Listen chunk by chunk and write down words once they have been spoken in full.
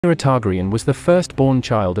Rhaenyra Targaryen was the first-born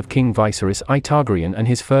child of King Viserys I Targaryen and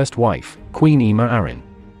his first wife, Queen Aemma Arryn.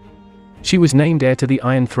 She was named heir to the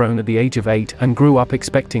Iron Throne at the age of 8 and grew up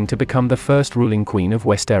expecting to become the first ruling queen of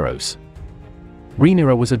Westeros.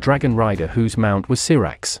 Rhaenyra was a dragon rider whose mount was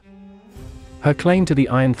Syrax. Her claim to the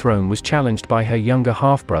Iron Throne was challenged by her younger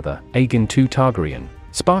half-brother, Aegon II Targaryen,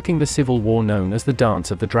 sparking the civil war known as the Dance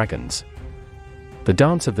of the Dragons. The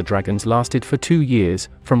Dance of the Dragons lasted for 2 years,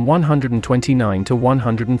 from 129 to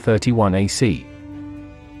 131 AC.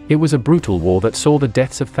 It was a brutal war that saw the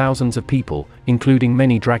deaths of thousands of people, including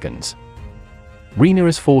many dragons.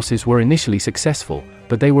 Rhaenyra's forces were initially successful,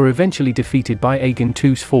 but they were eventually defeated by Aegon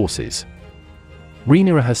II's forces.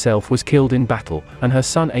 Rhaenyra herself was killed in battle, and her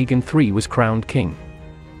son Aegon III was crowned king.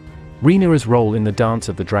 Rhaenyra's role in the Dance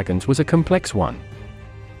of the Dragons was a complex one.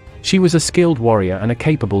 She was a skilled warrior and a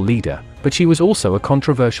capable leader, but she was also a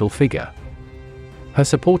controversial figure. Her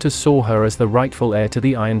supporters saw her as the rightful heir to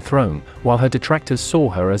the Iron Throne, while her detractors saw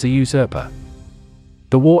her as a usurper.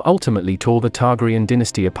 The war ultimately tore the Targaryen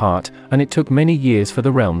dynasty apart, and it took many years for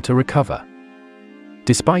the realm to recover.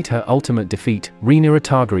 Despite her ultimate defeat, Rhaenyra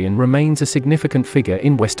Targaryen remains a significant figure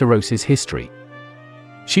in Westeros's history.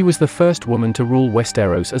 She was the first woman to rule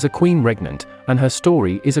Westeros as a queen regnant, and her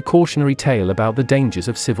story is a cautionary tale about the dangers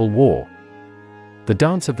of civil war. The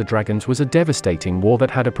Dance of the Dragons was a devastating war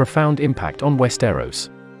that had a profound impact on Westeros.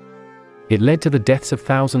 It led to the deaths of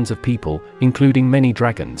thousands of people, including many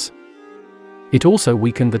dragons. It also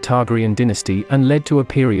weakened the Targaryen dynasty and led to a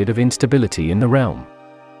period of instability in the realm.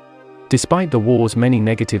 Despite the war's many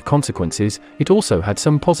negative consequences, it also had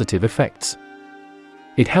some positive effects.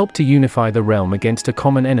 It helped to unify the realm against a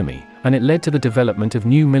common enemy, and it led to the development of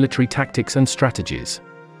new military tactics and strategies.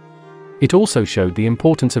 It also showed the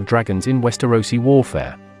importance of dragons in Westerosi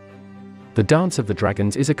warfare. The Dance of the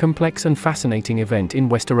Dragons is a complex and fascinating event in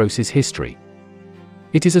Westeros's history.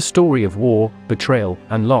 It is a story of war, betrayal,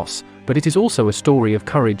 and loss, but it is also a story of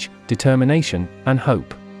courage, determination, and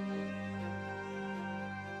hope.